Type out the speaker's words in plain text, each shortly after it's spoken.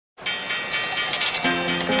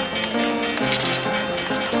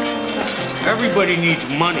Everybody needs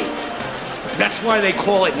money. That's why they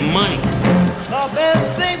call it money. The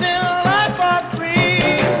best things in life are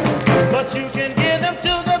free, but you can give them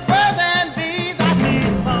to the birds and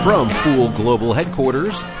bees. From Fool Global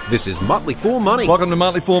Headquarters, this is Motley Fool Money. Welcome to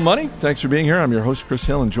Motley Fool Money. Thanks for being here. I'm your host, Chris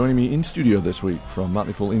Hill, and joining me in studio this week from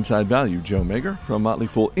Motley Fool Inside Value, Joe Mager, from Motley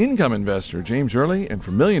Fool Income Investor, James Early, and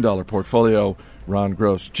from $1 Million Portfolio, Ron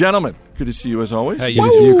Gross. Gentlemen, good to see you as always. Hey, good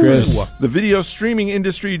to see you, Chris. The video streaming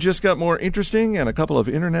industry just got more interesting, and a couple of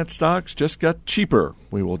internet stocks just got cheaper.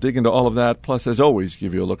 We will dig into all of that, plus, as always,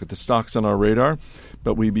 give you a look at the stocks on our radar.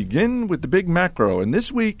 But we begin with the big macro. And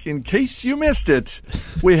this week, in case you missed it,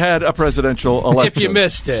 we had a presidential election. If you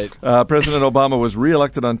missed it. President Obama was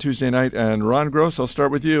reelected on Tuesday night. And Ron Gross, I'll start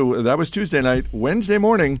with you. That was Tuesday night. Wednesday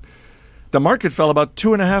morning, the market fell about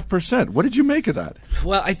 2.5%. What did you make of that?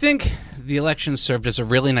 Well, I think the election served as a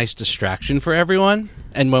really nice distraction for everyone.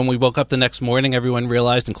 And when we woke up the next morning, everyone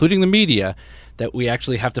realized, including the media, that we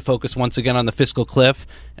actually have to focus once again on the fiscal cliff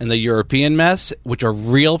and the European mess, which are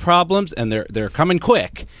real problems, and they're coming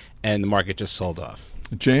quick, and the market just sold off.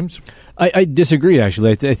 James? I disagree,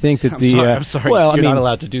 actually. I think that I'm sorry. You're not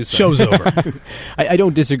allowed to do so. Show's over. I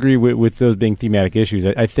don't disagree with those being thematic issues.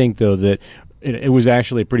 I think, though, that it was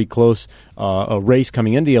actually a pretty close a race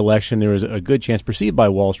coming into the election. There was a good chance perceived by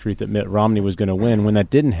Wall Street that Mitt Romney was going to win. When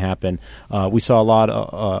that didn't happen, we saw a lot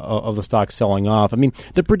of the stocks selling off. I mean,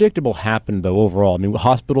 the predictable happened, though, overall. I mean,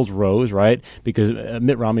 hospitals rose, right, because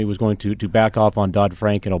Mitt Romney was going to back off on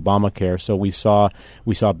Dodd-Frank and Obamacare. So we saw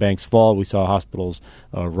banks fall. We saw hospitals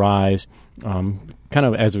rise. Kind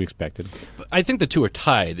of as we expected. I think the two are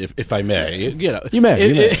tied, if I may. You may.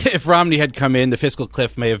 If Romney had come in, the fiscal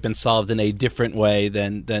cliff may have been solved in a different way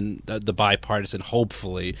than the bipartisan,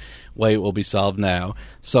 hopefully, way it will be solved now.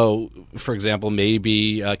 So, for example,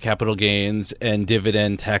 maybe capital gains and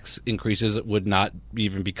dividend tax increases would not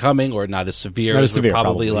even be coming, or not as severe as we're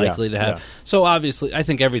probably likely to have. Yeah. So, obviously, I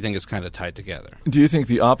think everything is kind of tied together. Do you think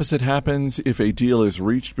the opposite happens if a deal is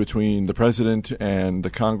reached between the president and the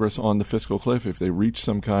Congress on the fiscal cliff? If they reach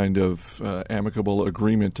some kind of amicable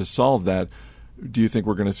agreement to solve that, do you think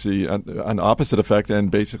we're going to see an opposite effect,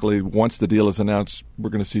 and basically once the deal is announced,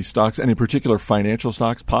 we're going to see stocks, any particular financial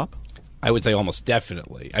stocks, pop? I would say almost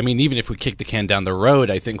definitely. I mean, even if we kick the can down the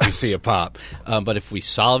road, I think we see a pop. But if we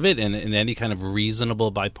solve it in any kind of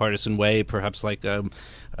reasonable bipartisan way, perhaps like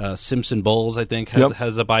Simpson Bowles, I think,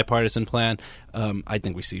 has a bipartisan plan, I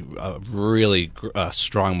think we see a really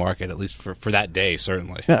strong market, at least for that day,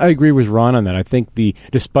 certainly. I agree with Ron on that. I think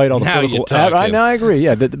despite all the political... I agree,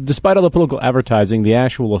 yeah. Despite all the political advertising, the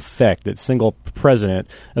actual effect that single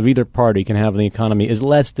president of either party can have on the economy is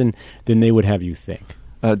less than they would have you think.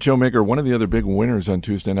 Joe Mager, one of the other big winners on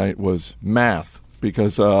Tuesday night was math,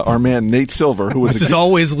 because our man Nate Silver, who was just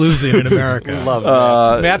always losing in America. Love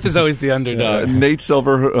math. Math is always the underdog. Nate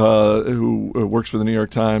Silver, who works for the New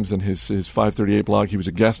York Times and his 538 blog, he was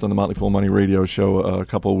a guest on the Motley Fool Money radio show a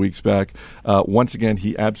couple of weeks back. Once again,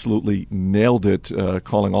 he absolutely nailed it,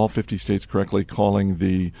 calling all 50 states correctly, calling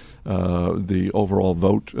the overall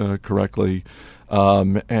vote correctly.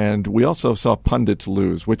 And we also saw pundits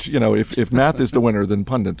lose, which, if math is the winner, then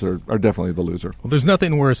pundits are definitely the loser. Well, there's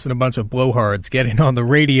nothing worse than a bunch of blowhards getting on the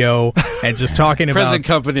radio and just talking about... Present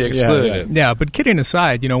company excluded. Yeah, but kidding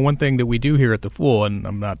aside, one thing that we do here at The Fool, and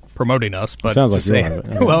I'm not promoting us, but... Sounds like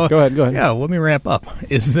well, go ahead. Yeah, let me wrap up.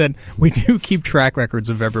 Is that we do keep track records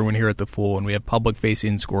of everyone here at The Fool, and we have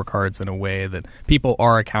public-facing scorecards in a way that people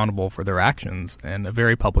are accountable for their actions, and a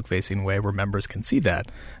very public-facing way where members can see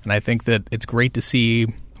that. And I think that it's great to see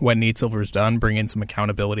what Nate Silver's done, bring in some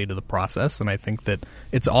accountability to the process, and I think that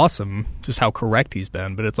it's awesome just how correct he's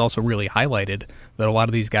been, but it's also really highlighted that a lot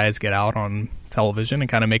of these guys get out on television and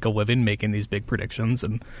kind of make a living making these big predictions,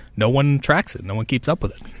 and no one tracks it. No one keeps up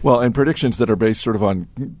with it. Well, and predictions that are based sort of on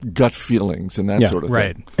gut feelings and that sort of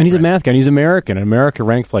thing. And he's a math guy, and he's American, and America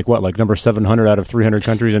ranks like number 700 out of 300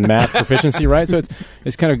 countries in math proficiency, right? So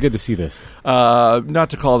it's kind of good to see this. Not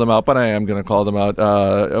to call them out, but I am going to call them out.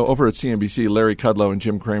 Over at CNBC, Larry Kudlow and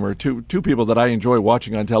Jim Cramer, two people that I enjoy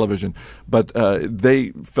watching on television, but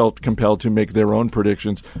they felt compelled to make their own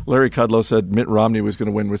predictions. Larry Kudlow said Mitt Romney was going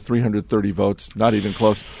to win with 330 votes. Not even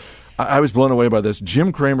close. I was blown away by this.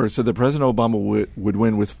 Jim Cramer said that President Obama would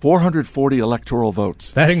win with 440 electoral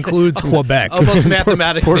votes. That includes Quebec. Almost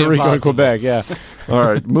mathematically Puerto Rico impossible. and Quebec, yeah. All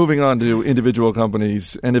right, moving on to individual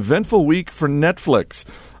companies. An eventful week for Netflix.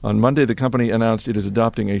 On Monday, the company announced it is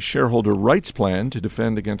adopting a shareholder rights plan to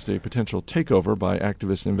defend against a potential takeover by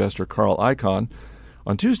activist investor Carl Icahn.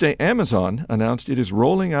 On Tuesday, Amazon announced it is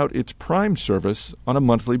rolling out its Prime service on a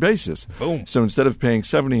monthly basis. Boom. So instead of paying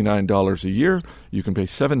 $79 a year, you can pay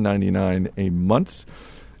 $7.99 a month.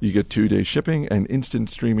 You get 2-day shipping and instant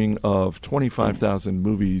streaming of 25,000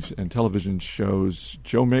 movies and television shows.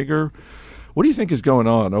 Joe Mager, what do you think is going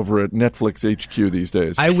on over at Netflix HQ these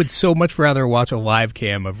days? I would so much rather watch a live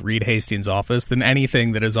cam of Reed Hastings' office than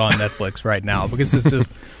anything that is on Netflix right now, because it's just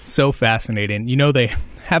so fascinating. You know, they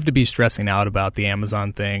have to be stressing out about the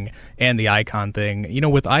Amazon thing and the Icon thing. You know,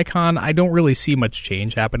 with Icon, I don't really see much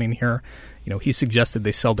change happening here. You know, he suggested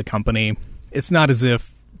they sell the company. It's not as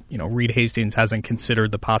if, you know, Reed Hastings hasn't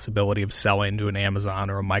considered the possibility of selling to an Amazon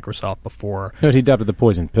or a Microsoft before. No, he adopted the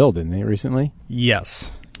poison pill, didn't he, recently?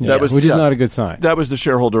 Yes. Which is not a good sign. That was the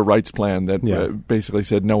shareholder rights plan that basically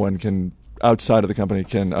said no one can, outside of the company,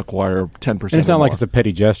 can acquire 10% And it's not like it's a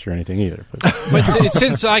petty gesture or anything either. But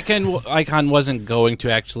since Icon wasn't going to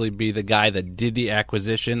actually be the guy that did the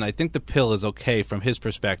acquisition, I think the pill is okay from his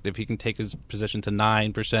perspective. He can take his position to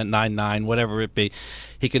 9%, 9.9, whatever it be.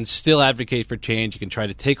 He can still advocate for change. He can try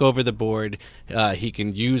to take over the board. He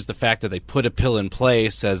can use the fact that they put a pill in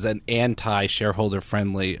place as an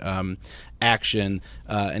anti-shareholder-friendly action,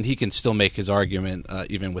 and he can still make his argument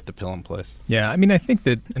even with the pill in place. Yeah, I mean, I think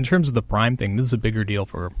that in terms of the Prime thing, this is a bigger deal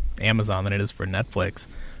for Amazon than it is for Netflix,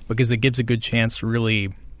 because it gives a good chance to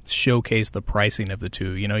really showcase the pricing of the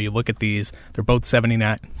two. You know, you look at these, they're both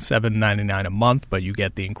 $7.99 a month, but you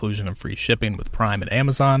get the inclusion of free shipping with Prime at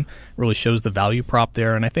Amazon. It really shows the value prop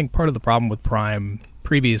there, and I think part of the problem with Prime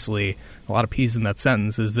previously, a lot of P's in that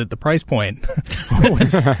sentence, is that the price point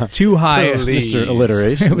was too high. Mr.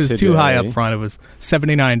 Alliteration. It was too high up front. It was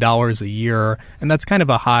 $79 a year, and that's kind of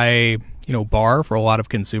a high, you know, bar for a lot of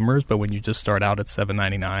consumers. But when you just start out at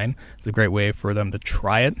 $7.99, it's a great way for them to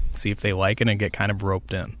try it, see if they like it, and get kind of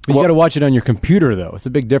roped in. But you got to watch it on your computer, though. It's a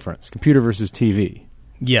big difference. Computer versus TV.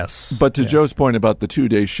 Yes. But to Joe's point about the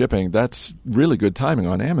 2-day shipping, that's really good timing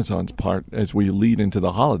on Amazon's part as we lead into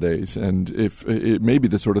the holidays. And if it may be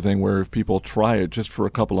the sort of thing where if people try it just for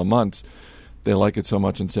a couple of months, they like it so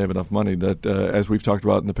much and save enough money that, as we've talked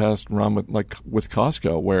about in the past, Ron, with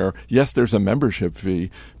Costco, where, yes, there's a membership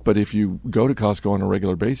fee, but if you go to Costco on a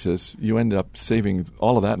regular basis, you end up saving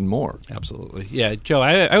all of that and more. Absolutely. Yeah, Joe,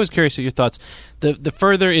 I was curious of your thoughts. The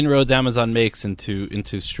further inroads Amazon makes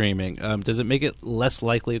into streaming, does it make it less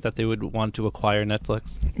likely that they would want to acquire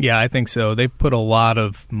Netflix? Yeah, I think so. They've put a lot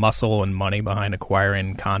of muscle and money behind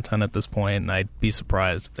acquiring content at this point, and I'd be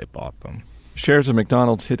surprised if they bought them. Shares of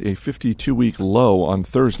McDonald's hit a 52-week low on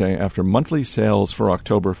Thursday after monthly sales for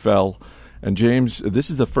October fell. And James,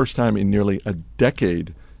 this is the first time in nearly a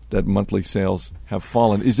decade that monthly sales have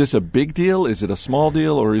fallen. Is this a big deal? Is it a small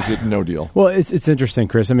deal? Or is it no deal? Well, it's interesting,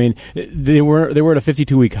 Chris. I mean, they were at a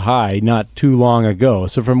 52-week high not too long ago.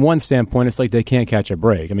 So from one standpoint, it's like they can't catch a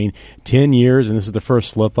break. I mean, 10 years, and this is the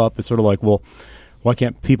first slip-up. It's sort of like, well, why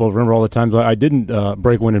can't people remember all the times I didn't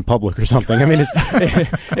break one in public or something? I mean,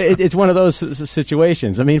 it's one of those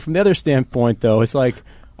situations. I mean, from the other standpoint, though, it's like,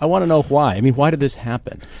 I want to know why. I mean, why did this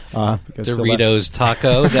happen? Doritos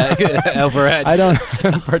taco that over at I don't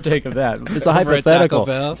partake of that. It's a hypothetical.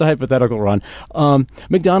 It's a hypothetical, Ron.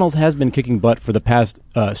 McDonald's has been kicking butt for the past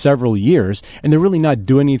several years, and they're really not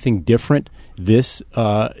doing anything different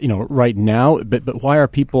right now. But why are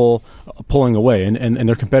people pulling away? And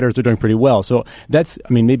their competitors are doing pretty well. So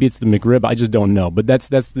maybe it's the McRib. I just don't know. But that's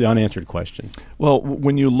the unanswered question. Well,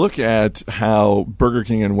 when you look at how Burger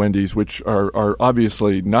King and Wendy's, which are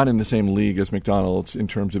obviously not in the same league as McDonald's in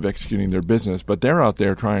terms of executing their business, but they're out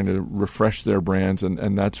there trying to refresh their brands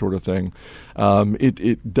and that sort of thing.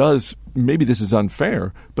 It does, maybe this is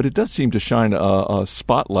unfair, but it does seem to shine a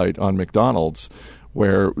spotlight on McDonald's,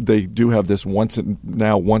 where they do have this once in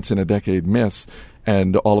a decade miss,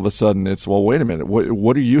 and all of a sudden it's, well, wait a minute,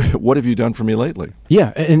 what have you done for me lately?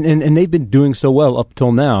 Yeah, and they've been doing so well up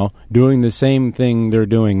till now, doing the same thing they're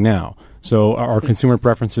doing now. So our consumer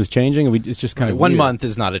preferences changing? It's just kind of 1 weird. month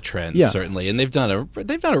is not a trend, certainly, and they've done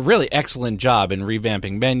a really excellent job in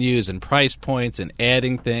revamping menus and price points and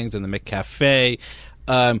adding things in the McCafe.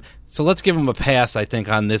 So let's give them a pass, I think,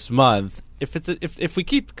 on this month. If we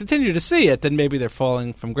continue to see it, then maybe they're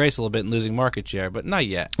falling from grace a little bit and losing market share, but not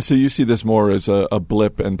yet. So you see this more as a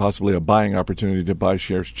blip and possibly a buying opportunity to buy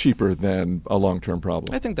shares cheaper than a long-term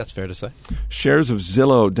problem. I think that's fair to say. Shares of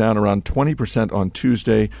Zillow down around 20% on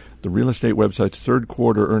Tuesday. The real estate website's third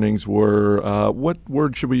quarter earnings were, what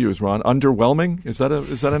word should we use, Ron? Underwhelming? Is that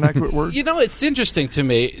an accurate word? You know, it's interesting to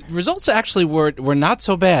me. Results actually were not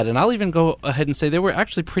so bad, and I'll even go ahead and say they were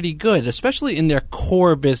actually pretty good, especially in their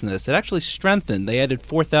core business. It actually strengthened. They added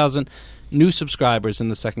 4,000 new subscribers in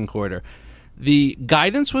the second quarter. The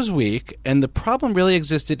guidance was weak, and the problem really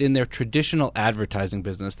existed in their traditional advertising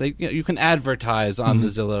business. You can advertise on the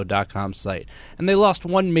Zillow.com site, and they lost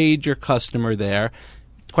one major customer there.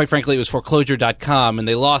 quite frankly, it was foreclosure.com, and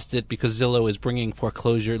they lost it because Zillow is bringing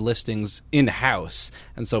foreclosure listings in-house.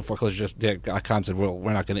 And so foreclosure.com said, well,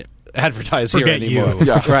 we're not going to advertise Forget here anymore. you.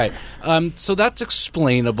 Yeah. Right. So that's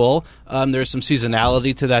explainable. There's some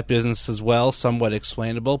seasonality to that business as well, somewhat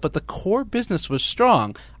explainable. But the core business was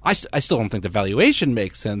strong. I still don't think the valuation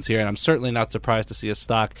makes sense here, and I'm certainly not surprised to see a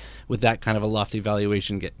stock with that kind of a lofty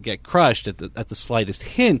valuation get crushed at the slightest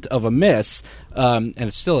hint of a miss. And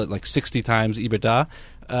it's still at like 60 times EBITDA.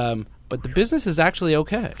 But the business is actually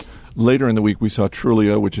okay. Later in the week, we saw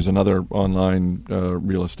Trulia, which is another online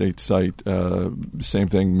real estate site. Same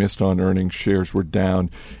thing, missed on earnings. Shares were down.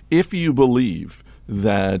 If you believe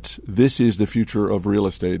that this is the future of real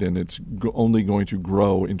estate and it's only going to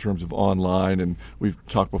grow in terms of online, and we've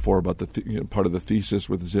talked before about the part of the thesis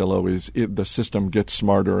with Zillow is the system gets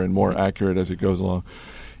smarter and more accurate as it goes along.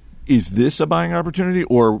 Is this a buying opportunity,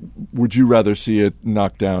 or would you rather see it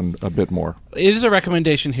knocked down a bit more? It is a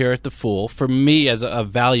recommendation here at the Fool. For me, as a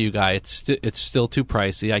value guy, it's still too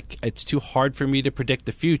pricey. It's too hard for me to predict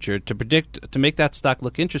the future. To make that stock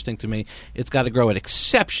look interesting to me, it's got to grow at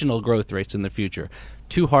exceptional growth rates in the future.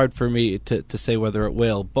 Too hard for me to say whether it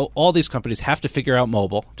will. But all these companies have to figure out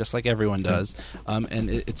mobile, just like everyone does, and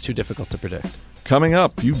it's too difficult to predict. Coming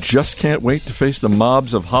up, you just can't wait to face the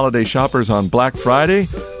mobs of holiday shoppers on Black Friday.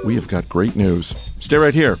 We have got great news. Stay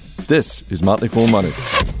right here. This is Motley Fool Money.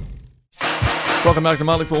 Welcome back to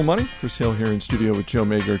Motley Fool Money. Chris Hill here in studio with Joe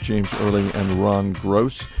Mager, James Early, and Ron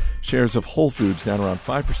Gross. Shares of Whole Foods down around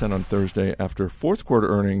 5% on Thursday after fourth quarter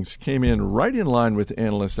earnings came in right in line with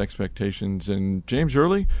analyst expectations. And James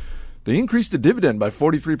Early, they increased the dividend by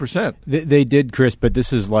 43%. They did, Chris, but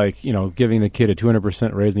this is like, giving the kid a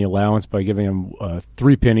 200% raise in the allowance by giving him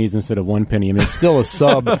 3 pennies instead of 1 penny. I mean, it's still a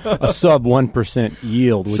sub 1%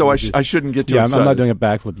 yield. So I shouldn't get too excited. I'm not doing a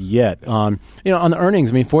backflip yet. On the earnings,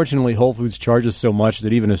 I mean, fortunately, Whole Foods charges so much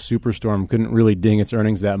that even a superstorm couldn't really ding its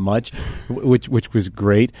earnings that much, which was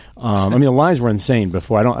great. I mean, the lines were insane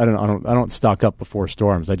before. I don't stock up before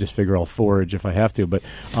storms. I just figure I'll forage if I have to. But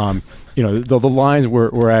the lines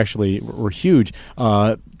were actually huge.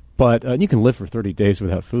 But you can live for 30 days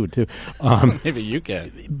without food, too. Maybe you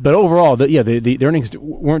can. But overall, the earnings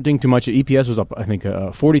weren't dinged too much. The EPS was up, I think,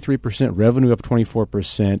 43%, revenue up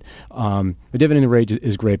 24%. The dividend rate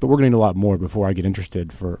is great, but we're going to need a lot more before I get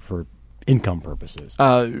interested for income purposes.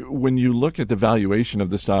 When you look at the valuation of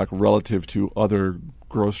the stock relative to other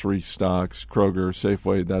grocery stocks, Kroger,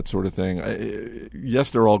 Safeway, that sort of thing.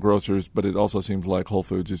 Yes, they're all grocers, but it also seems like Whole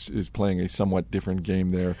Foods is playing a somewhat different game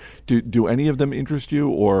there. Do any of them interest you,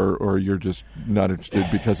 or you're just not interested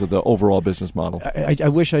because of the overall business model? I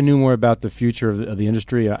wish I knew more about the future of the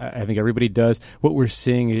industry. I think everybody does. What we're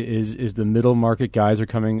seeing is the middle market guys are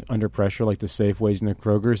coming under pressure, like the Safeways and the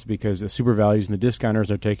Krogers, because the super values and the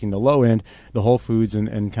discounters are taking the low end, the Whole Foods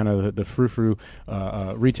and kind of the frou-frou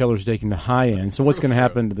retailers are taking the high end. So what's going to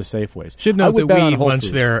happen to the Safeways? Should note that we lunch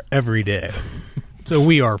there every day. So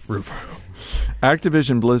we are frou-frou.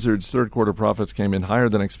 Activision Blizzard's third quarter profits came in higher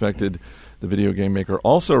than expected. The video game maker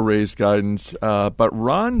also raised guidance. But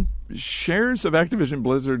Ron, shares of Activision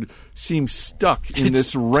Blizzard seem stuck in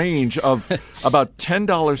this range of about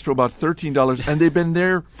 $10 to about $13, and they've been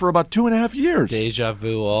there for about 2.5 years. Deja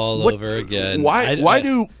vu all over again.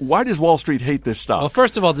 Why does Wall Street hate this stuff? Well,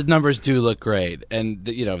 first of all, the numbers do look great, and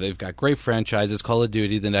they've got great franchises. Call of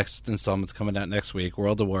Duty, the next installment's coming out next week.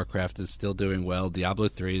 World of Warcraft is still doing well. Diablo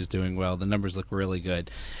 3 is doing well. The numbers look really good.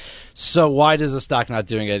 So why does the stock not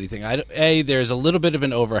doing anything? There's a little bit of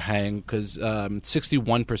an overhang because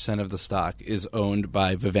 61% of the stock is owned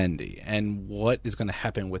by Vivendi, and what is going to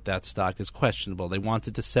happen with that stock is questionable. They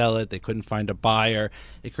wanted to sell it. They couldn't find a buyer.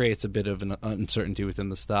 It creates a bit of an uncertainty within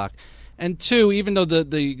the stock. And two, even though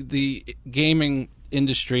the gaming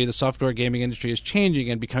industry, the software gaming industry is changing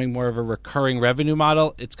and becoming more of a recurring revenue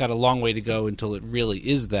model, it's got a long way to go until it really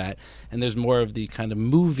is that. And there's more of the kind of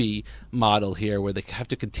movie model here where they have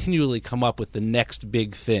to continually come up with the next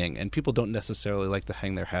big thing, and people don't necessarily like to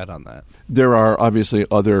hang their hat on that. There are obviously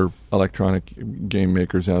other electronic game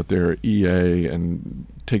makers out there, EA and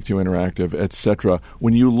Take-Two Interactive, etc.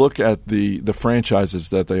 When you look at the franchises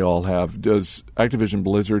that they all have, does Activision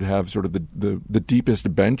Blizzard have sort of the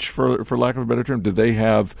deepest bench, for lack of a better term? Do they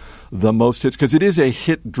have the most hits? Because it is a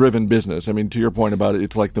hit-driven business. I mean, to your point about it,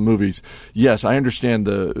 it's like the movies. Yes, I understand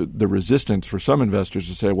the resistance for some investors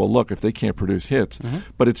to say, well, look, if they can't produce hits. Mm-hmm.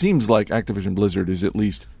 But it seems like Activision Blizzard is at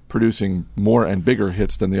least producing more and bigger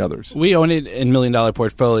hits than the others. We own it in $1 Million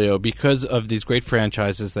Portfolio because of these great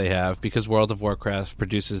franchises they have, because World of Warcraft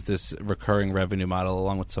produces this recurring revenue model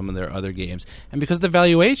along with some of their other games, and because the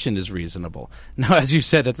valuation is reasonable. Now, as you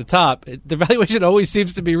said at the top, the valuation always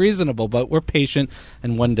seems to be reasonable, but we're patient,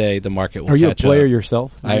 and one day the market will catch up. Are you a player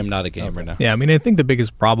yourself? I am not a gamer, no. Yeah, I mean, I think the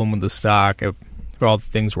biggest problem with the stock, for all the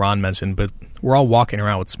things Ron mentioned, but we're all walking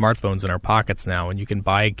around with smartphones in our pockets now, and you can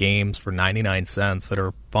buy games for 99 cents that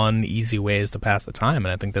are fun, easy ways to pass the time,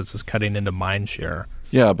 and I think that's just cutting into mind share.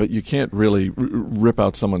 Yeah, but you can't really rip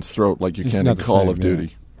out someone's throat like you can in Call of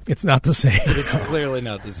Duty. It's not the same. It's clearly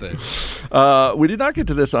not the same. We did not get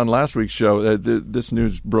to this on last week's show. This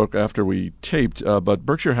news broke after we taped, but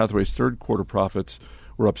Berkshire Hathaway's third quarter profits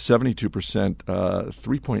were up 72%,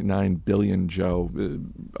 $3.9 billion, Joe.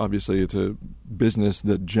 Obviously, it's a business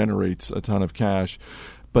that generates a ton of cash.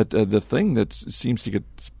 But the thing that seems to get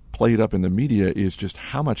played up in the media is just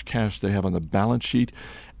how much cash they have on the balance sheet.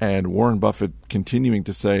 And Warren Buffett continuing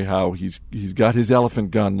to say how he's got his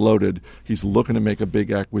elephant gun loaded. He's looking to make a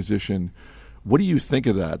big acquisition. What do you think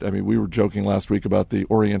of that? I mean, we were joking last week about the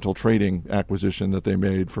Oriental Trading acquisition that they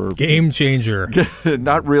made for game changer.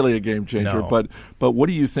 Not really a game changer, No. but what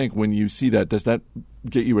do you think when you see that? Does that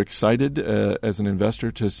get you excited as an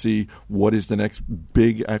investor to see what is the next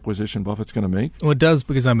big acquisition Buffett's going to make? Well, it does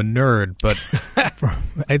because I'm a nerd, but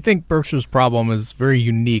I think Berkshire's problem is very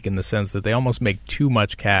unique in the sense that they almost make too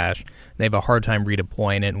much cash. They have a hard time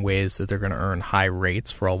redeploying it in ways that they're going to earn high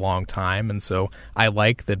rates for a long time, and so I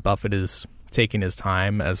like that Buffett is taking his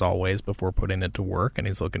time, as always, before putting it to work, and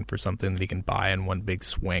he's looking for something that he can buy in one big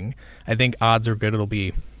swing. I think odds are good it'll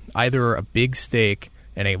be either a big stake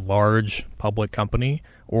in a large public company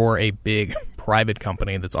or a big private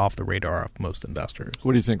company that's off the radar of most investors.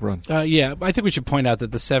 What do you think, Ron? Yeah, I think we should point out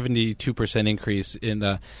that the 72% increase in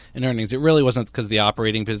earnings, it really wasn't because the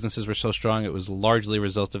operating businesses were so strong. It was largely a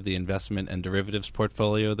result of the investment and derivatives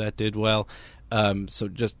portfolio that did well.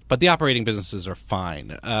 But the operating businesses are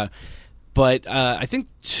fine. But I think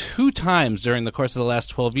 2 times during the course of the last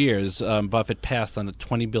 12 years, Buffett passed on a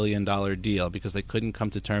 $20 billion deal because they couldn't come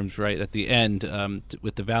to terms right at the end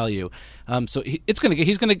with the value. So he's going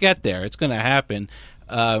to get there. It's going to happen.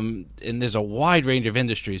 And there's a wide range of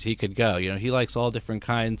industries he could go. You know, he likes all different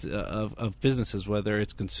kinds of businesses, whether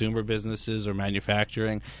it's consumer businesses or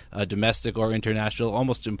manufacturing, domestic or international.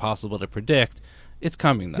 Almost impossible to predict. It's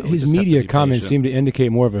coming, though. His media comments seem to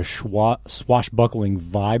indicate more of a swashbuckling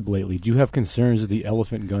vibe lately. Do you have concerns that the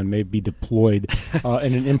elephant gun may be deployed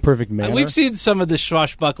in an imperfect manner? We've seen some of the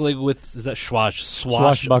swashbuckling with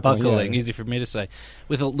swashbuckling, yeah. easy for me to say,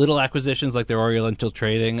 with little acquisitions like their Oriental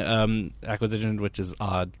Trading acquisition, which is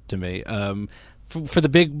odd to me. For the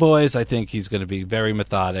big boys, I think he's going to be very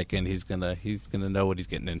methodic, and he's going to know what he's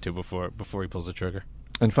getting into before he pulls the trigger.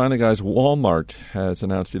 And finally, guys, Walmart has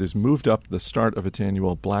announced it has moved up the start of its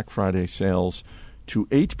annual Black Friday sales to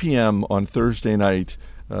 8 p.m. on Thursday night.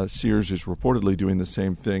 Sears is reportedly doing the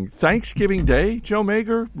same thing. Thanksgiving Day, Joe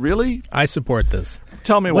Mager? Really? I support this.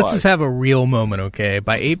 Tell me why. Let's just have a real moment, okay?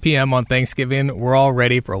 By 8 p.m. on Thanksgiving, we're all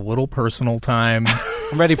ready for a little personal time.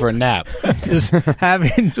 I'm ready for a nap. Just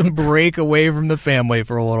having some break away from the family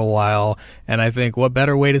for a little while. And I think what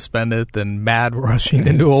better way to spend it than mad rushing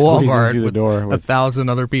into a Walmart through the door with 1,000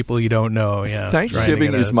 other people you don't know. Yeah,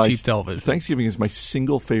 Thanksgiving is my cheap television. Thanksgiving is my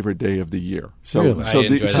single favorite day of the year. So, Really? I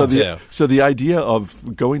enjoy that too. So the idea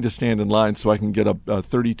of going to stand in line so I can get a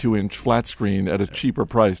 32-inch flat screen at a cheaper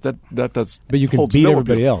price that does. But you can holds beat no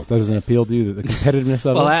everybody appeal. else. That doesn't appeal to you, the competitiveness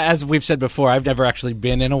of Well, it? as we've said before, I've never actually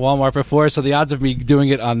been in a Walmart before, so the odds of me doing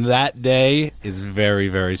it on that day is very,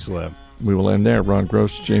 very slim. We will end there. Ron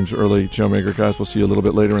Gross, James Early, Joe Mager, guys. We'll see you a little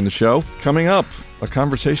bit later in the show. Coming up, a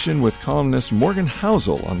conversation with columnist Morgan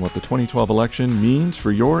Housel on what the 2012 election means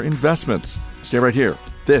for your investments. Stay right here.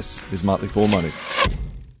 This is Motley Fool Money.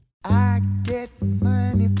 I get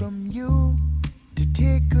money from you to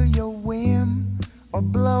tickle your whim or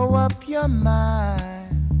blow up your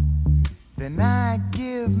mind. Then I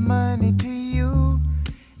give money to you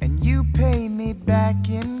and you pay me back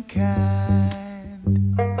in kind.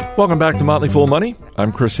 Welcome back to Motley Fool Money.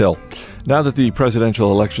 I'm Chris Hill. Now that the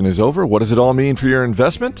presidential election is over, what does it all mean for your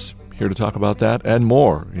investments? Here to talk about that and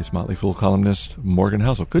more is Motley Fool columnist Morgan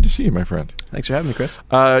Housel. Good to see you, my friend. Thanks for having me, Chris.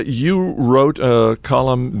 You wrote a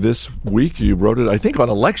column this week. You wrote it, I think, on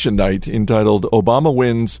election night entitled Obama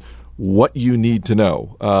Wins, What You Need to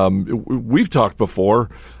Know. We've talked before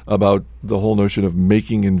about the whole notion of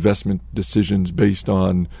making investment decisions based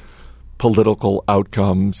on political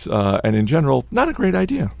outcomes, and in general, not a great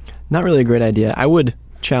idea. Not really a great idea. I would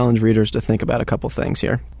challenge readers to think about a couple things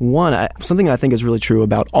here. One, something I think is really true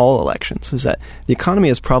about all elections is that the economy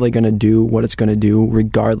is probably going to do what it's going to do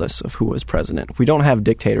regardless of who is president. We don't have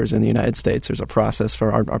dictators in the United States. There's a process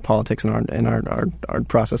for our politics and our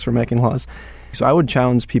process for making laws. So I would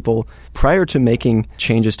challenge people, prior to making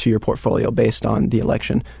changes to your portfolio based on the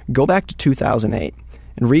election, go back to 2008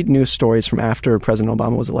 and read news stories from after President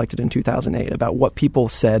Obama was elected in 2008 about what people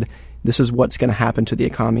said, this is what's going to happen to the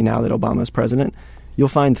economy now that Obama is president. You'll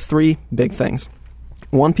find three big things.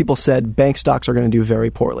 One, people said bank stocks are going to do very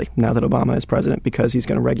poorly now that Obama is president because he's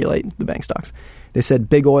going to regulate the bank stocks. They said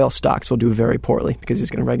big oil stocks will do very poorly because he's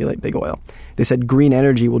going to regulate big oil. They said green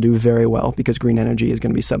energy will do very well because green energy is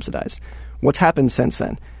going to be subsidized. What's happened since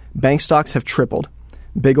then? Bank stocks have tripled,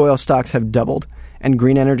 big oil stocks have doubled, and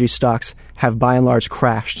green energy stocks have by and large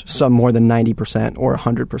crashed, some more than 90% or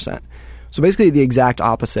 100%. So basically the exact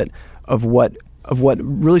opposite of what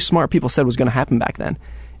really smart people said was going to happen back then.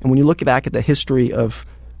 And when you look back at the history of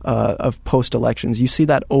post-elections, you see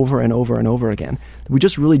that over and over and over again. We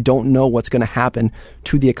just really don't know what's going to happen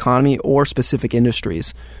to the economy or specific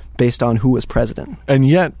industries based on who was president. And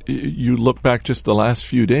yet, you look back just the last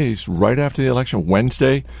few days, right after the election,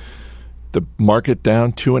 Wednesday, the market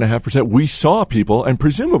down 2.5%. We saw people, and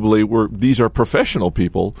presumably these are professional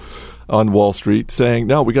people on Wall Street, saying,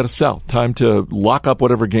 no, we got to sell. Time to lock up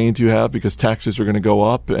whatever gains you have because taxes are going to go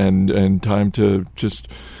up, and time to just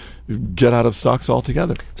get out of stocks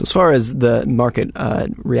altogether. So as far as the market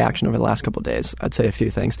reaction over the last couple of days, I'd say a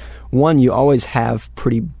few things. One, you always have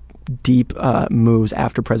pretty deep moves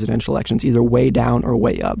after presidential elections, either way down or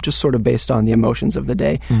way up, just sort of based on the emotions of the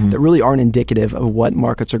day that really aren't indicative of what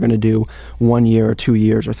markets are going to do 1 year or 2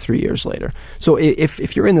 years or 3 years later. So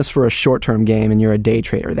if you're in this for a short-term game and you're a day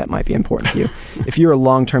trader, that might be important to you. If you're a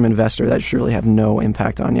long-term investor, that should really have no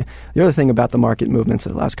impact on you. The other thing about the market movements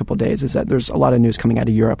of the last couple of days is that there's a lot of news coming out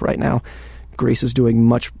of Europe right now. Greece is doing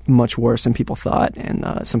much, much worse than people thought, and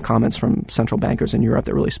some comments from central bankers in Europe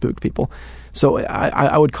that really spooked people. So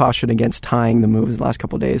I would caution against tying the moves the last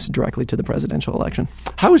couple of days directly to the presidential election.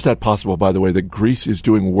 How is that possible, by the way, that Greece is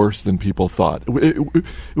doing worse than people thought?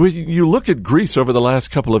 You look at Greece over the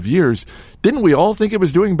last couple of years, didn't we all think it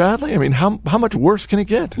was doing badly? I mean, how much worse can it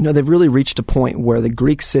get? You know, they've really reached a point where the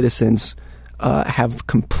Greek citizens have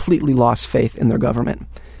completely lost faith in their government.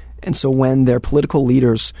 And so when their political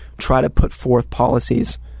leaders try to put forth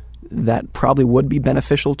policies that probably would be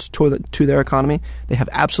beneficial to their economy, they have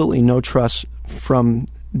absolutely no trust from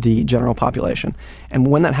the general population. And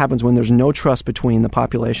when that happens, when there's no trust between the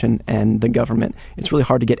population and the government, it's really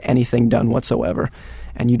hard to get anything done whatsoever.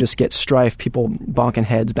 And you just get strife, people bonking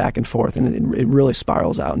heads back and forth, and it really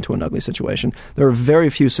spirals out into an ugly situation. There are very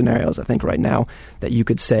few scenarios, I think, right now that you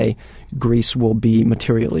could say Greece will be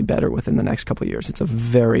materially better within the next couple of years. It's a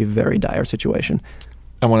very, very dire situation.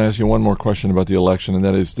 I want to ask you one more question about the election, and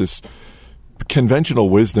that is this conventional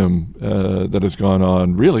wisdom that has gone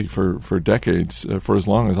on really for decades, for as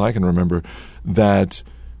long as I can remember, that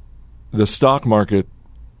the stock market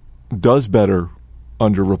does better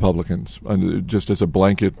under Republicans, just as a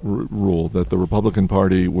blanket rule, that the Republican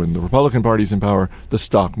Party, when the Republican Party's in power, the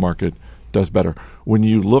stock market does better. When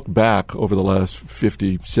you look back over the last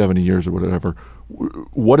 50, 70 years or whatever,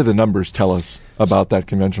 what do the numbers tell us about that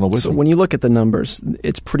conventional wisdom? So when you look at the numbers,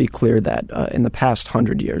 it's pretty clear that in the past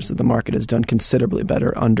 100 years, that the market has done considerably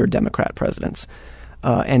better under Democrat presidents.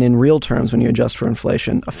 And in real terms, when you adjust for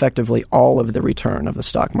inflation, effectively all of the return of the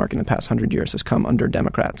stock market in the past 100 years has come under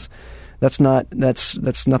Democrats. That's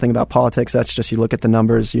nothing about politics. That's just, you look at the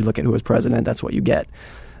numbers, you look at who is president, that's what you get.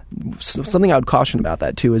 Something I would caution about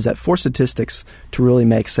that too is that for statistics to really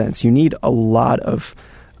make sense, you need a lot of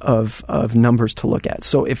numbers to look at.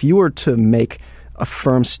 So if you were to make a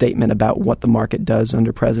firm statement about what the market does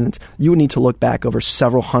under presidents, you would need to look back over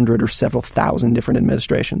several hundred or several thousand different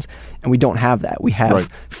administrations. And we don't have that. We have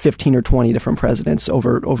 15 or 20 different presidents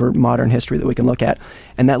over modern history that we can look at.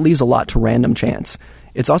 And that leaves a lot to random chance.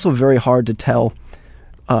 It's also very hard to tell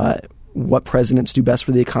what presidents do best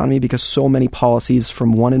for the economy because so many policies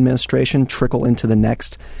from one administration trickle into the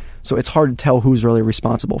next. So it's hard to tell who's really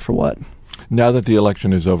responsible for what. Now that the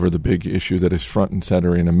election is over, the big issue that is front and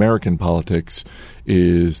center in American politics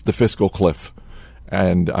is the fiscal cliff.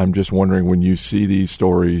 And I'm just wondering, when you see these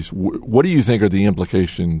stories, what do you think are the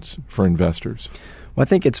implications for investors? Well, I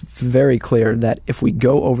think it's very clear that if we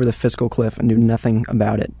go over the fiscal cliff and do nothing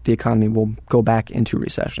about it, the economy will go back into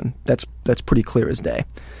recession. That's pretty clear as day.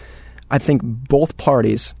 I think both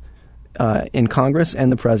parties in Congress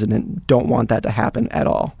and the president don't want that to happen at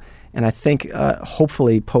all. And I think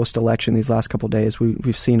hopefully post-election, these last couple of days,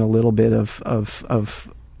 we've seen a little bit of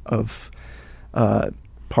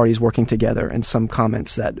parties working together and some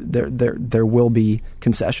comments that there will be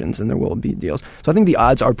concessions and there will be deals. So I think the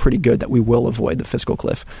odds are pretty good that we will avoid the fiscal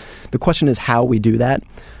cliff. The question is how we do that.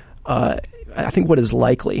 I think what is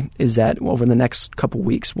likely is that over the next couple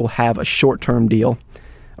weeks we'll have a short-term deal,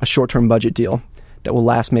 a short-term budget deal that will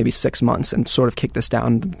last maybe 6 months and sort of kick this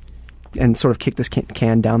down and sort of kick this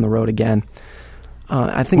can down the road again.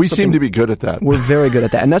 I think we seem to be good at that. We're very good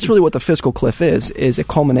at that. And that's really what the fiscal cliff is a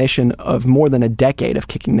culmination of more than a decade of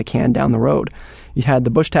kicking the can down the road. You had the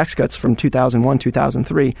Bush tax cuts from 2001,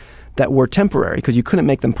 2003 that were temporary because you couldn't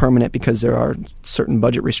make them permanent because there are certain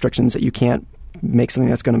budget restrictions that you can't make something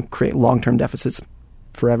that's going to create long-term deficits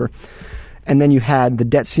forever. And then you had the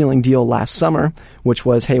debt ceiling deal last summer, which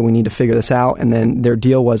was, hey, we need to figure this out. And then their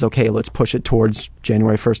deal was, okay, let's push it towards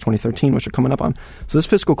January 1st, 2013, which we're coming up on. So this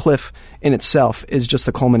fiscal cliff in itself is just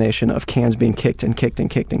the culmination of cans being kicked and kicked and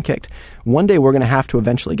kicked and kicked. One day we're going to have to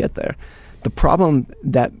eventually get there. The problem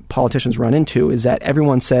that politicians run into is that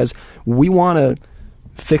everyone says, we want to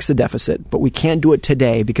fix the deficit, but we can't do it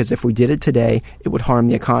today because if we did it today, it would harm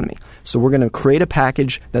the economy. So we're going to create a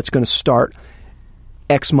package that's going to start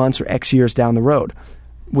X months or X years down the road,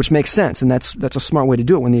 which makes sense, and that's a smart way to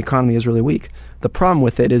do it when the economy is really weak. The problem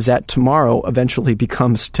with it is that tomorrow eventually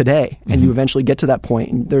becomes today, and you eventually get to that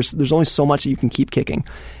point, and there's only so much that you can keep kicking.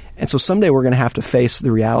 And so someday we're going to have to face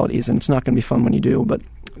the realities, and it's not going to be fun when you do, but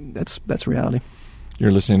that's reality.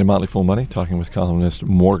 You're listening to Motley Fool Money, talking with columnist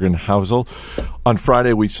Morgan Housel. On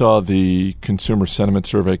Friday, we saw the Consumer Sentiment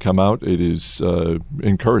Survey come out. It is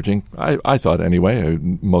encouraging, I thought anyway, a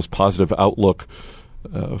most positive outlook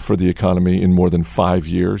for the economy in more than 5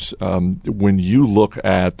 years. When you look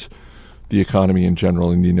at the economy in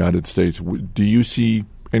general in the United States, do you see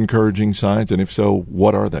encouraging signs? And if so,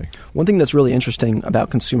 what are they? One thing that's really interesting about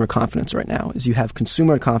consumer confidence right now is you have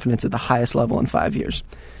consumer confidence at the highest level in 5 years.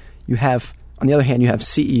 You have, on the other hand, you have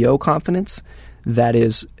CEO confidence that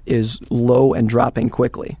is low and dropping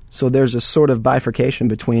quickly. So there's a sort of bifurcation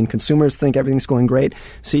between consumers think everything's going great,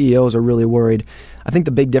 CEOs are really worried. I think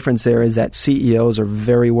the big difference there is that CEOs are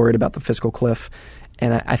very worried about the fiscal cliff,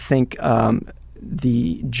 and I think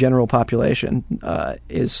the general population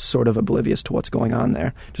is sort of oblivious to what's going on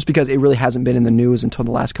there, just because it really hasn't been in the news until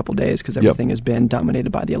the last couple of days because everything has been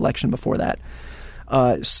dominated by the election before that.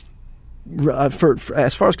 As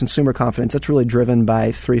far as consumer confidence, that's really driven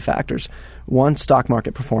by three factors. One, stock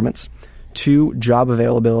market performance. Two, job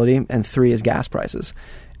availability. And three is gas prices.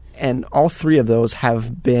 And all three of those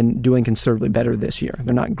have been doing considerably better this year.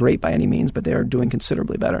 They're not great by any means, but they're doing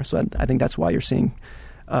considerably better. So I think that's why you're seeing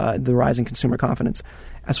the rise in consumer confidence.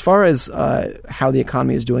 As far as how the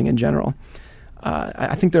economy is doing in general,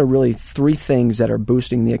 I think there are really three things that are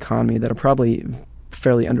boosting the economy that are probably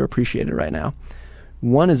fairly underappreciated right now.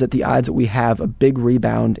 One is that the odds that we have a big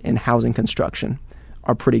rebound in housing construction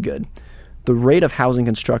are pretty good. The rate of housing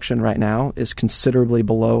construction right now is considerably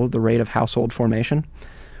below the rate of household formation,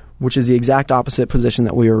 which is the exact opposite position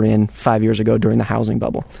that we were in 5 years ago during the housing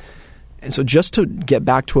bubble. And so just to get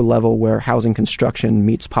back to a level where housing construction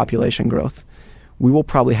meets population growth, we will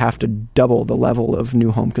probably have to double the level of new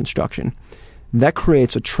home construction. That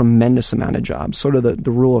creates a tremendous amount of jobs. Sort of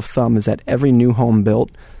the rule of thumb is that every new home built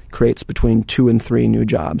creates between 2 and 3 new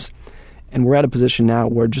jobs. And we're at a position now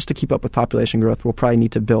where just to keep up with population growth, we'll probably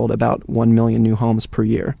need to build about 1 million new homes per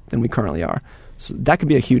year than we currently are. So that could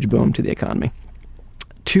be a huge boom to the economy.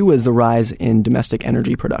 Two is the rise in domestic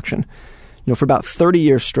energy production. You know, for about 30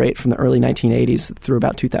 years straight, from the early 1980s through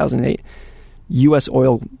about 2008, U.S.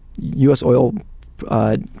 oil,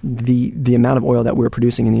 the amount of oil that we're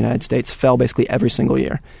producing in the United States fell basically every single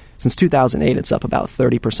year. Since 2008, it's up about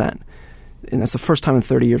 30%. And that's the first time in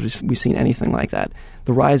 30 years we've seen anything like that.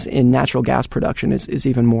 The rise in natural gas production is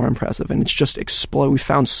even more impressive, and it's just exploded. We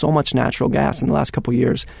found so much natural gas in the last couple of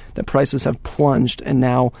years that prices have plunged, and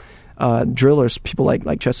now drillers, people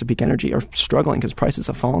like Chesapeake Energy, are struggling because prices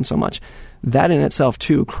have fallen so much. That in itself,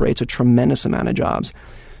 too, creates a tremendous amount of jobs.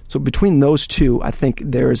 So between those two, I think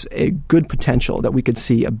there's a good potential that we could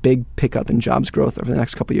see a big pickup in jobs growth over the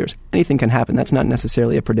next couple of years. Anything can happen. That's not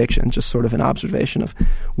necessarily a prediction, just sort of an observation of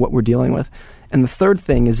what we're dealing with. And the third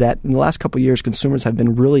thing is that in the last couple of years, consumers have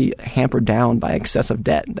been really hampered down by excessive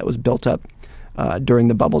debt that was built up during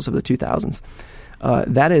the bubbles of the 2000s.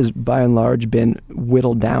 That has, by and large, been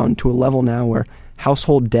whittled down to a level now where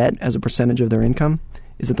household debt as a percentage of their income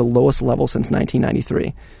is at the lowest level since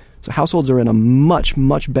 1993. So households are in a much,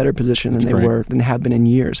 much better position than they have been in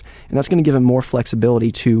years. And that's going to give them more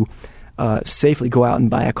flexibility to safely go out and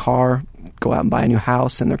buy a car, go out and buy a new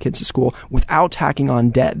house, send their kids to school without tacking on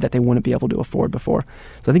debt that they wouldn't be able to afford before.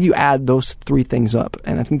 So I think you add those three things up,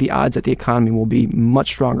 and I think the odds that the economy will be much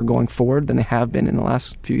stronger going forward than they have been in the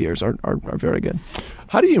last few years are very good.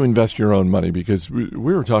 How do you invest your own money? Because we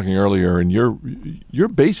were talking earlier, and you're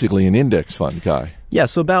basically an index fund guy. Yeah,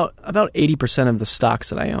 so about 80% of the stocks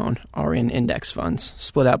that I own are in index funds,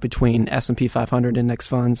 split out between S&P 500 index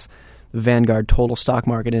funds, the Vanguard Total Stock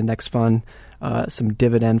Market Index Fund, some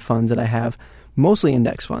dividend funds that I have, mostly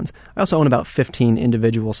index funds. I also own about 15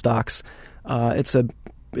 individual stocks. It's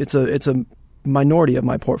a minority of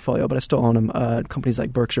my portfolio, but I still own them. Companies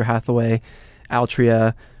like Berkshire Hathaway,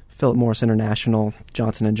 Altria, Philip Morris International,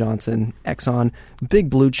 Johnson & Johnson, Exxon,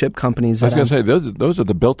 big blue chip companies. I was going to say, those are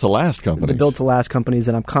the built-to-last companies. The built-to-last companies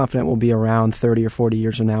that I'm confident will be around 30 or 40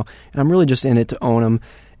 years from now. And I'm really just in it to own them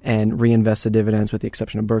and reinvest the dividends, with the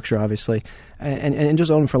exception of Berkshire, obviously, and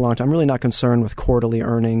just own them for a long time. I'm really not concerned with quarterly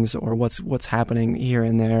earnings or what's happening here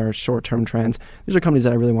and there, short-term trends. These are companies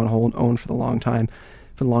that I really want to own for the long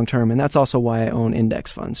term, and that's also why I own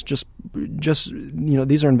index funds. Just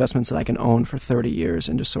these are investments that I can own for 30 years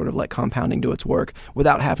and just sort of let compounding do its work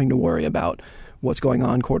without having to worry about what's going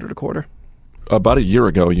on quarter to quarter. About a year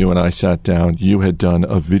ago, you and I sat down. You had done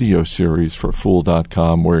a video series for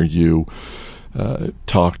Fool.com where you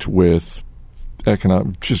talked with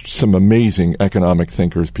just some amazing economic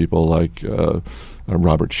thinkers, people like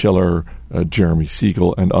Robert Shiller, Jeremy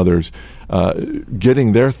Siegel, and others,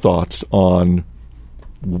 getting their thoughts on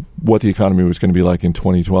what the economy was going to be like in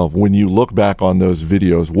 2012. When you look back on those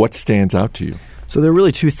videos, what stands out to you? So there are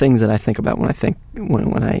really two things that I think about when I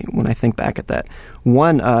think back at that.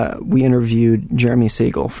 One, we interviewed Jeremy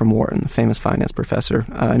Siegel from Wharton, the famous finance professor,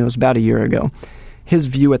 and it was about a year ago. His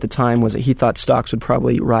view at the time was that he thought stocks would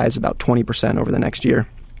probably rise about 20% over the next year.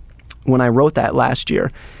 When I wrote that last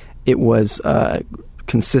year, it was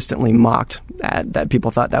consistently mocked at that.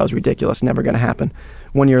 People thought that was ridiculous, never going to happen.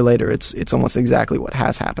 1 year later, it's almost exactly what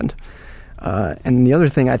has happened. And the other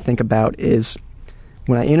thing I think about is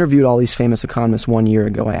when I interviewed all these famous economists 1 year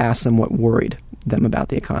ago, I asked them what worried them about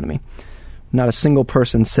the economy. Not a single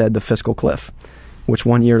person said the fiscal cliff, which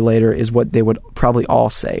 1 year later is what they would probably all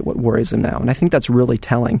say, what worries them now. And I think that's really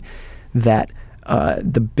telling that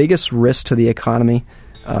the biggest risk to the economy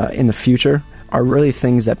in the future are really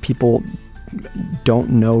things that people don't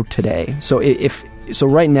know today. So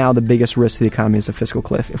right now, the biggest risk to the economy is the fiscal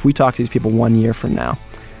cliff. If we talk to these people 1 year from now,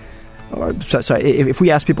 if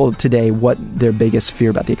we ask people today what their biggest fear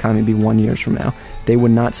about the economy would be 1 year from now, they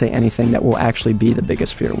would not say anything that will actually be the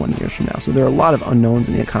biggest fear 1 year from now. So there are a lot of unknowns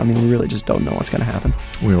in the economy, and we really just don't know what's going to happen.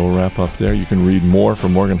 We will wrap up there. You can read more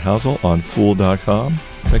from Morgan Housel on Fool.com.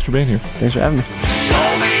 Thanks for being here. Thanks for having me.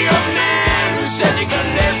 Show me a man who said you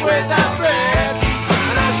can live without bread,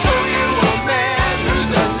 and I'll show you a man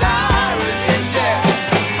who's alive and in debt.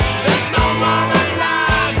 There's no one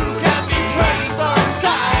alive who can be purchased or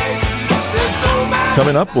enticed. There's no man.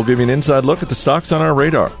 Coming up, we'll give you an inside look at the stocks on our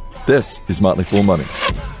radar. This is Motley Fool Money.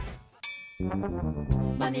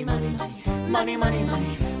 Money, money, money, money, money,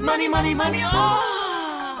 money, money, money, money, oh!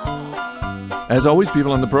 As always,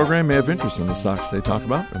 people on the program may have interest in the stocks they talk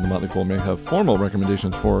about, and the Motley Fool may have formal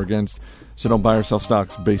recommendations for or against, so don't buy or sell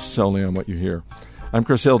stocks based solely on what you hear. I'm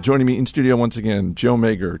Chris Hill. Joining me in studio once again, Joe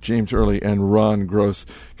Mager, James Early, and Ron Gross.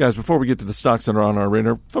 Guys, before we get to the stocks that are on our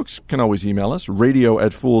radar, folks can always email us.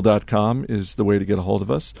 radio@fool.com is the way to get a hold of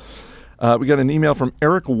us. We got an email from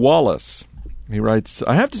Eric Wallace. He writes,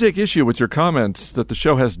 I have to take issue with your comments that the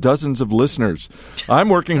show has dozens of listeners. I'm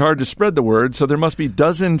working hard to spread the word, so there must be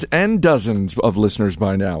dozens and dozens of listeners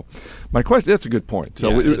by now. My question, that's a good point.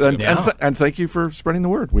 So, and thank you for spreading the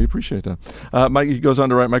word. We appreciate that. He goes on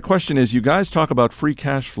to write, my question is, you guys talk about free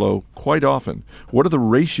cash flow quite often. What are the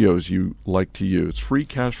ratios you like to use? Free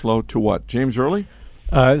cash flow to what? James Early?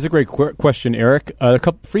 That's a great question, Eric.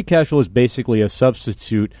 Free cash flow is basically a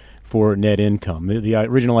substitute for net income. The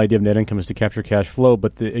original idea of net income is to capture cash flow,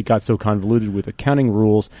 but it got so convoluted with accounting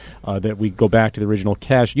rules that we go back to the original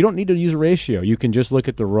cash. You don't need to use a ratio. You can just look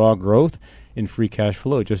at the raw growth in free cash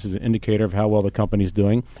flow just as an indicator of how well the company's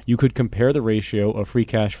doing. You could compare the ratio of free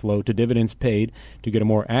cash flow to dividends paid to get a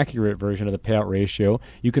more accurate version of the payout ratio.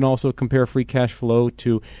 You can also compare free cash flow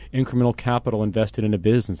to incremental capital invested in a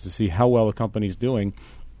business to see how well the company's doing.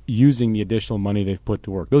 using the additional money they've put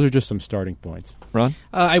to work. Those are just some starting points. Ron?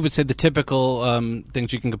 I would say the typical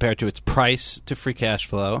things you can compare to, it's price to free cash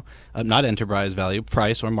flow, not enterprise value,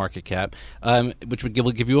 price or market cap, which will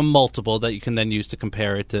give you a multiple that you can then use to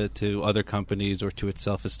compare it to other companies or to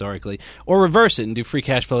itself historically. Or reverse it and do free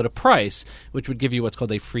cash flow to price, which would give you what's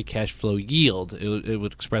called a free cash flow yield. It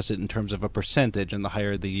would express it in terms of a percentage, and the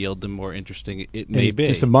higher the yield, the more interesting it may be.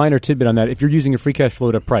 Just a minor tidbit on that. If you're using a free cash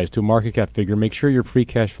flow to price, to a market cap figure, make sure your free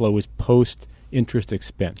cash flow is post-interest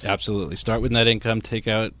expense. Absolutely. Start with net income, take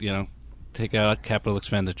out capital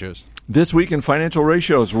expenditures. This Week in Financial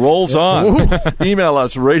Ratios rolls on. Email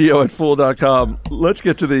us, radio@fool.com. Let's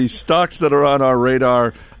get to the stocks that are on our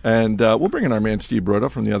radar, and we'll bring in our man Steve Broda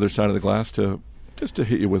from the other side of the glass to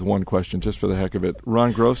hit you with one question, just for the heck of it.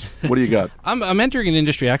 Ron Gross, what do you got? I'm entering an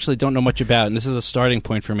industry I actually don't know much about, and this is a starting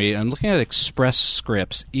point for me. I'm looking at Express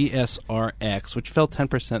Scripts, ESRX, which fell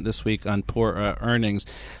 10% this week on poor earnings.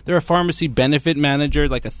 They're a pharmacy benefit manager,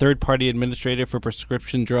 like a third-party administrator for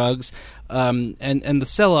prescription drugs, and the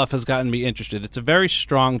sell-off has gotten me interested. It's a very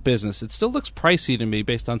strong business. It still looks pricey to me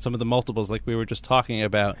based on some of the multiples like we were just talking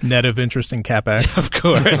about. Net of interest in CapEx. Of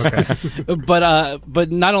course.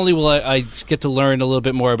 But not only will I get to learn a little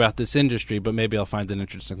bit more about this industry, but maybe I'll find an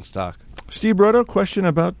interesting stock. Steve Broda, question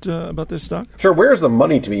about this stock? Sure. Where's the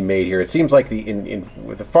money to be made here? It seems like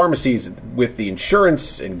with the pharmacies, with the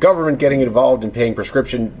insurance and government getting involved in paying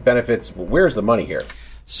prescription benefits, where's the money here?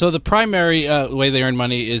 So the primary way they earn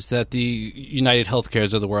money is that the United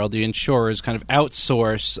Healthcares of the world, the insurers, kind of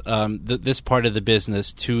outsource this part of the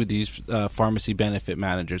business to these pharmacy benefit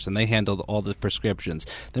managers, and they handle all the prescriptions.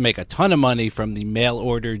 They make a ton of money from the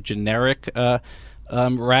mail-order generic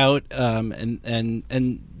route,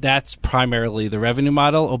 and that's primarily the revenue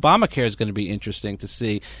model. Obamacare is going to be interesting to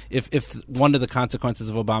see if one of the consequences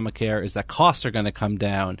of Obamacare is that costs are going to come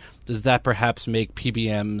down. Does that perhaps make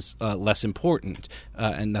PBMs less important?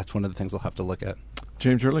 And that's one of the things we'll have to look at.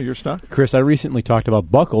 James Early, your stock? Chris, I recently talked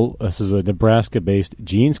about Buckle. This is a Nebraska-based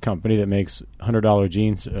jeans company that makes $100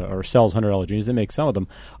 jeans or sells $100 jeans. They make some of them.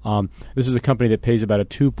 This is a company that pays about a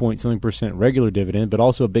 2.something% regular dividend, but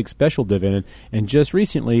also a big special dividend. And just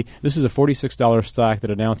recently, this is a $46 stock that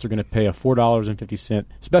announced they're going to pay a $4.50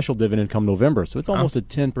 special dividend come November. So it's almost a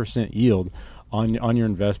 10% yield on your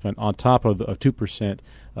investment on top of 2%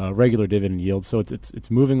 regular dividend yield. So it's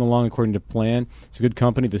moving along according to plan. It's a good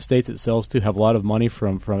company. The states it sells to have a lot of money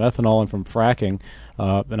from ethanol and from fracking,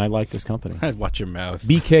 and I like this company. Watch your mouth.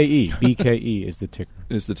 BKE is the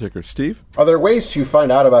ticker. Steve? Are there ways to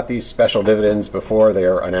find out about these special dividends before they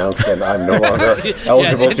are announced and I'm no longer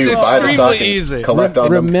eligible to buy the stock and collect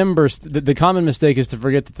on them? Remember, the common mistake is to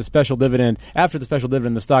forget that after the special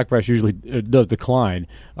dividend, the stock price usually does decline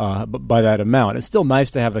by that amount. It's still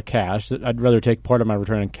nice to have the cash. I'd rather take part of my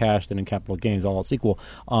return in cash than in capital gains, all else equal.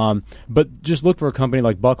 But just look for a company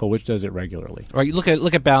like Buckle, which does it regularly. Or you look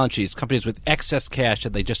at balance sheets, companies with excess cash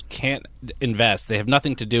that they just can't invest. They have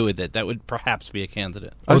nothing to do with it. That would perhaps be a candidate.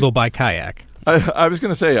 Or they'll buy kayak. I was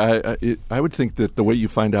going to say, I would think that the way you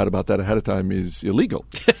find out about that ahead of time is illegal.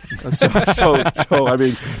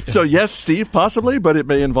 So yes, Steve, possibly, but it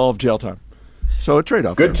may involve jail time. So a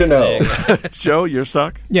trade-off. Good to know. Joe, your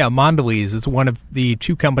stock? Yeah, Mondelez is one of the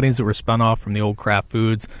two companies that were spun off from the old Kraft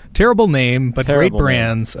Foods. Terrible name, but great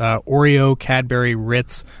brands. Oreo, Cadbury,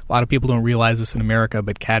 Ritz. A lot of people don't realize this in America,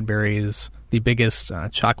 but Cadbury is the biggest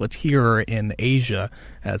chocolatier in Asia.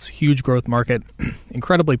 It's a huge growth market,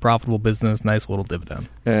 incredibly profitable business, nice little dividend.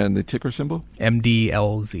 And the ticker symbol?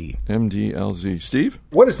 MDLZ. MDLZ. Steve?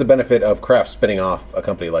 What is the benefit of Kraft spinning off a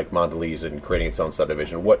company like Mondelez and creating its own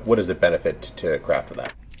subdivision? What is the benefit to Kraft of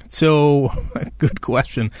that? So, good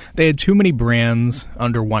question. They had too many brands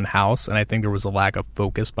under one house, and I think there was a lack of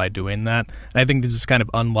focus by doing that. And I think this just kind of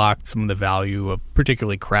unlocked some of the value of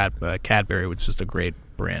particularly Cadbury, which is just a great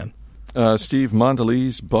brand. Steve,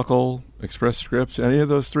 Mondelez, Buckle, Express Scripts, any of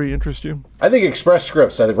those three interest you? I think Express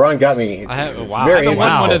Scripts. I think Ron got me. I haven't won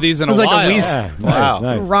one of these in a while.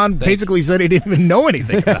 Nice. Ron basically said he didn't even know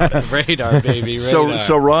anything about it. Radar, baby, radar.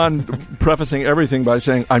 So Ron prefacing everything by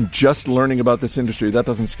saying, I'm just learning about this industry. That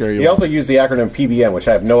doesn't scare you. He also used the acronym PBM, which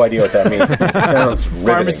I have no idea what that means. It sounds riveting.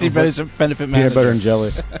 Pharmacy benefit manager. Peanut butter and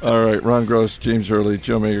jelly. All right, Ron Gross, James Early,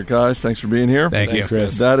 Joe Mager. Guys, thanks for being here. Thank you,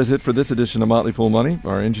 Chris. That is it for this edition of Motley Fool Money.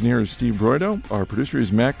 Our engineer is Steve Broido. Our producer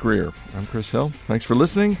is Matt Greer. I'm Chris Hill. Thanks for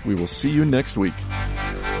listening. We will see you next week.